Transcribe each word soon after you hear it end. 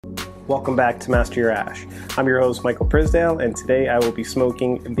welcome back to Master Your Ash. I'm your host Michael Prisdale, and today I will be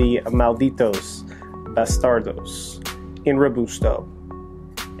smoking the Malditos Bastardos in Robusto.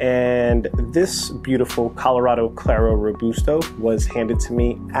 And this beautiful Colorado Claro Robusto was handed to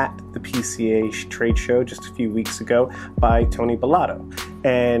me at the PCA trade show just a few weeks ago by Tony Bellato.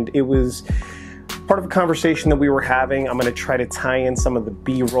 And it was part of a conversation that we were having. I'm going to try to tie in some of the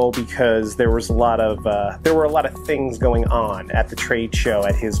B-roll because there were a lot of things going on at the trade show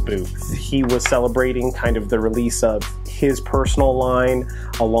at his booth. He was celebrating kind of the release of his personal line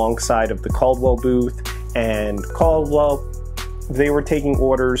alongside of the Caldwell booth, and Caldwell, they were taking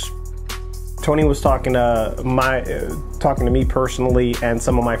orders. Tony was talking to me personally and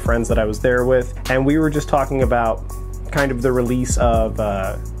some of my friends that I was there with, and we were just talking about kind of the release of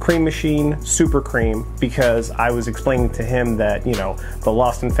Cream Machine Super Cream, because I was explaining to him that, you know, the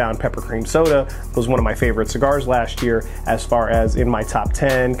Lost and Found Pepper Cream Soda was one of my favorite cigars last year, as far as in my top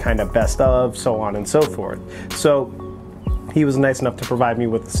 10, kind of best of, so on and so forth. So he was nice enough to provide me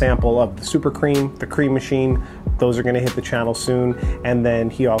with a sample of the Super Cream, the Cream Machine. Those are going to hit the channel soon. And then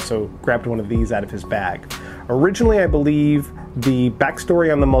he also grabbed one of these out of his bag. Originally, I believe the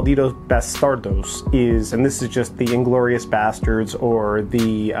backstory on the Malditos Bastardos is, and this is just the Inglorious Bastards or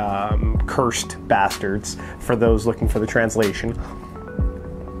the Cursed Bastards for those looking for the translation.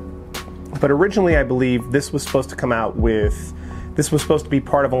 But originally, I believe this was supposed to come out with, this was supposed to be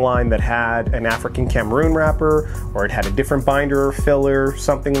part of a line that had an African Cameroon wrapper, or it had a different binder or filler,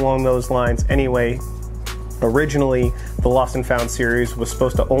 something along those lines. Anyway, originally, the Lost and Found series was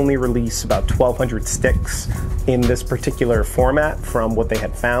supposed to only release about 1,200 sticks in this particular format from what they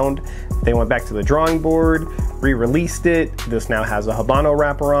had found. They went back to the drawing board, re-released it. This now has a Habano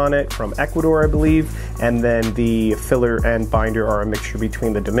wrapper on it from Ecuador, I believe, and then the filler and binder are a mixture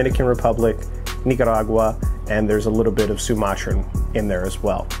between the Dominican Republic, Nicaragua, and there's a little bit of Sumatran in there as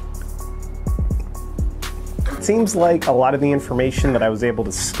well. It seems like a lot of the information that I was able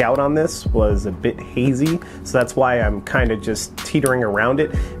to scout on this was a bit hazy, so that's why I'm kind of just teetering around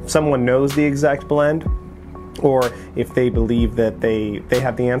it. If someone knows the exact blend, or if they believe that they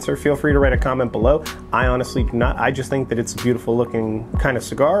have the answer, feel free to write a comment below. I honestly do not. I just think that it's a beautiful looking kind of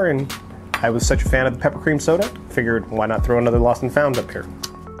cigar, and I was such a fan of the pepper cream soda, figured why not throw another Lost and Found up here.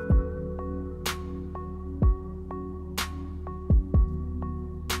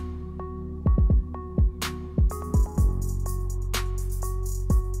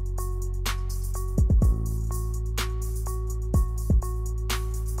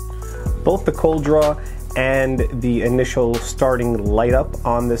 Both the cold draw and the initial starting light up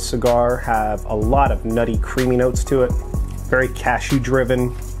on this cigar have a lot of nutty, creamy notes to it. Very cashew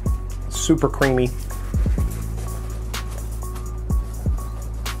driven, super creamy.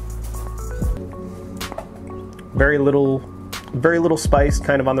 Very little spice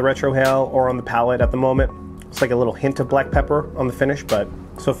kind of on the retrohale or on the palate at the moment. It's like a little hint of black pepper on the finish, but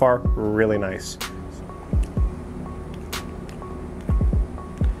so far, really nice.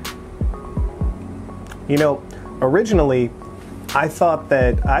 You know, originally, I thought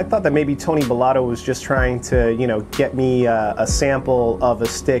that maybe Tony Bellato was just trying to, you know, get me a sample of a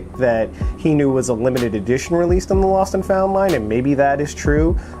stick that he knew was a limited edition released on the Lost and Found line, and maybe that is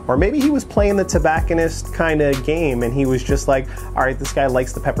true. Or maybe he was playing the tobacconist kind of game, and he was just like, all right, this guy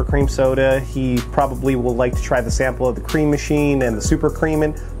likes the pepper cream soda. He probably will like to try the sample of the Cream Machine and the Super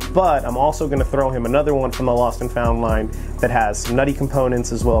Creamin', but I'm also going to throw him another one from the Lost and Found line that has some nutty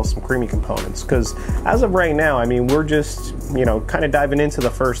components as well as some creamy components. Because as of right now, I mean, we're just, you know, kind of diving into the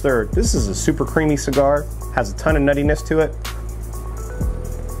first third. This is a super creamy cigar, has a ton of nuttiness to it.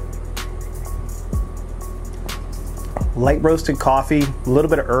 Light roasted coffee, a little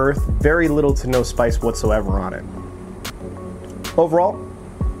bit of earth, very little to no spice whatsoever on it. Overall,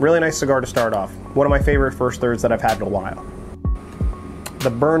 really nice cigar to start off. One of my favorite first thirds that I've had in a while. The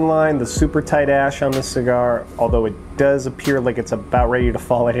burn line, the super tight ash on this cigar, although it does appear like it's about ready to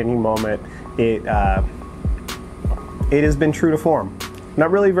fall at any moment, it has been true to form. Not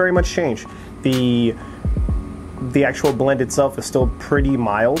really very much change. The actual blend itself is still pretty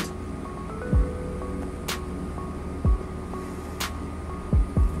mild.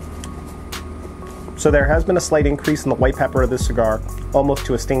 So there has been a slight increase in the white pepper of this cigar, almost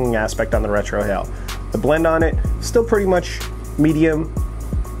to a stinging aspect on the retrohale. The blend on it, still pretty much medium.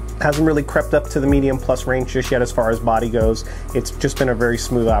 Hasn't really crept up to the medium plus range just yet as far as body goes. It's just been a very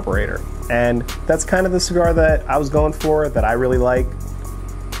smooth operator. And that's kind of the cigar that I was going for, that I really like.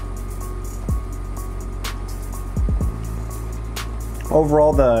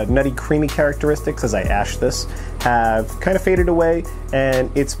 Overall, the nutty, creamy characteristics as I ash this have kind of faded away,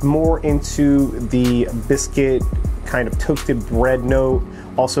 and it's more into the biscuit, kind of toasted bread note,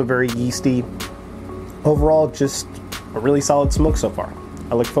 also very yeasty. Overall, just a really solid smoke so far.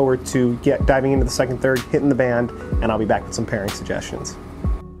 I look forward to diving into the second third, hitting the band, and I'll be back with some pairing suggestions.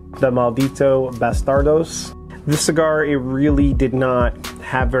 The Malditos Bastardos. This cigar, it really did not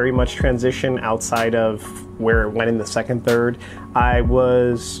have very much transition outside of where it went in the second third. I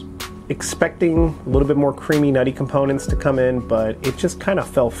was expecting a little bit more creamy, nutty components to come in, but it just kind of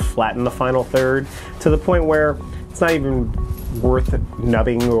fell flat in the final third, to the point where it's not even worth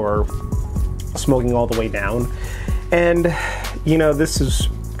nubbing or smoking all the way down. And you know, this is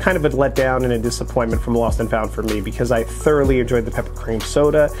kind of a letdown and a disappointment from Lost and Found for me, because I thoroughly enjoyed the pepper cream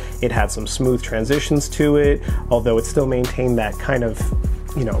soda. It had some smooth transitions to it, although it still maintained that kind of,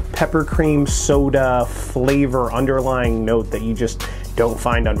 you know, pepper cream soda flavor underlying note that you just don't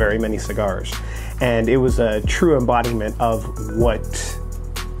find on very many cigars. And it was a true embodiment of what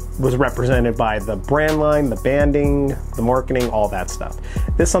was represented by the brand line, the banding, the marketing, all that stuff.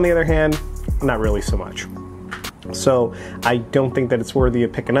 This, on the other hand, not really so much. So I don't think that it's worthy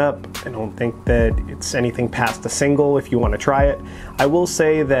of picking up. I don't think that it's anything past a single if you want to try it. I will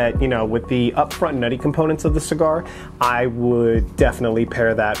say that, you know, with the upfront nutty components of the cigar, I would definitely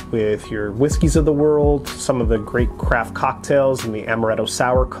pair that with your whiskeys of the world, some of the great craft cocktails in the Amaretto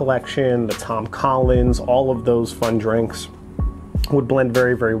Sour collection, the Tom Collins, all of those fun drinks would blend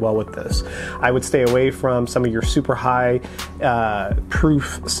very, very well with this. I would stay away from some of your super high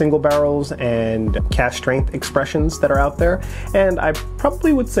proof single barrels and cask strength expressions that are out there. And I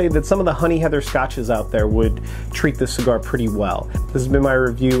probably would say that some of the honey heather scotches out there would treat this cigar pretty well. This has been my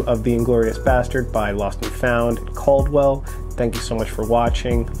review of the Inglorious Bastard by Lost and Found at Caldwell. Thank you so much for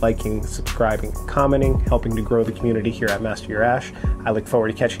watching, liking, subscribing, commenting, helping to grow the community here at Master Your Ash. I look forward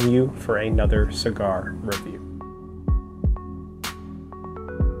to catching you for another cigar review.